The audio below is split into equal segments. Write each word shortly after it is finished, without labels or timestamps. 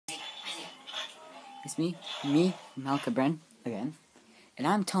It's me, Malachi again, and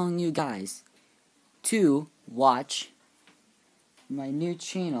I'm telling you guys to watch my new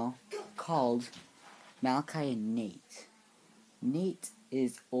channel called Malachi and Nate. Nate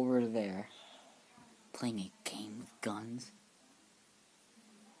is over there playing a game with guns,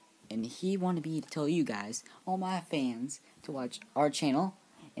 and he wanted me to tell you guys, all my fans, to watch our channel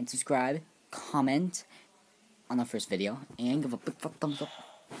and subscribe, comment on the first video, and give a big fat thumbs up.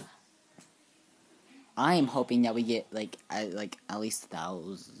 I am hoping that we get at least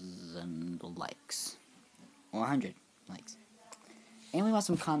 1,000 likes or 100 likes, and we want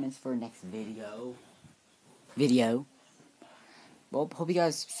some comments for next video. Well, hope you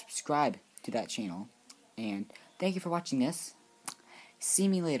guys subscribe to that channel, and thank you for watching this. See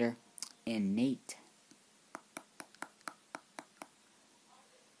me later, and Nate,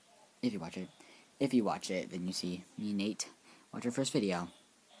 if you watch it, then you see me, Nate. Watch our first video.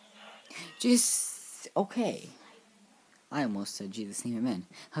 Okay. I almost said Jesus name amen.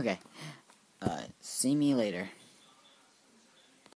 Okay. See me later.